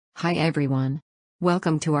Hi everyone.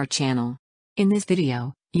 Welcome to our channel. In this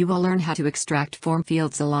video, you will learn how to extract form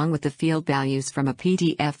fields along with the field values from a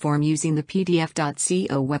PDF form using the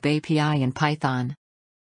PDF.co web API in Python.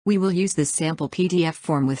 We will use this sample PDF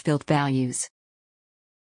form with field values.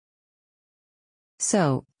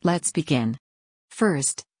 So, let's begin.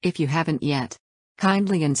 First, if you haven't yet,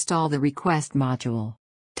 kindly install the request module.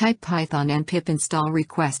 Type python and pip install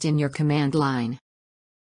request in your command line.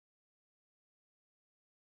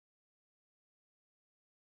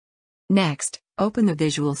 Next, open the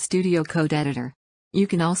Visual Studio Code editor. You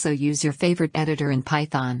can also use your favorite editor in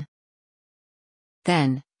Python.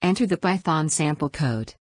 Then, enter the Python sample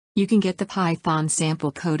code. You can get the Python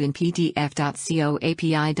sample code in PDF.co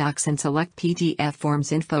API docs and select PDF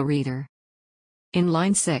Forms Info Reader. In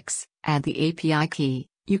line 6, add the API key.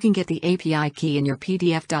 You can get the API key in your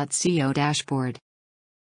PDF.co dashboard.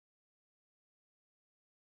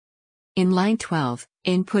 In line 12,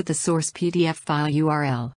 input the source PDF file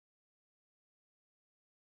URL.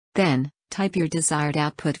 Then, type your desired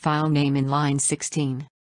output file name in line 16.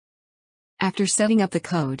 After setting up the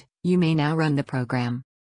code, you may now run the program.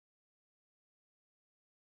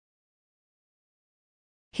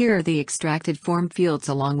 Here are the extracted form fields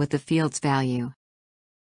along with the field's value.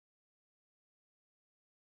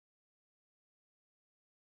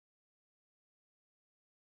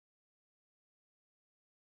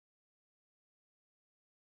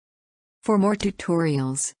 For more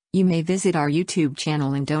tutorials, you may visit our YouTube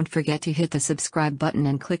channel and don't forget to hit the subscribe button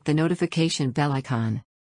and click the notification bell icon.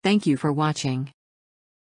 Thank you for watching.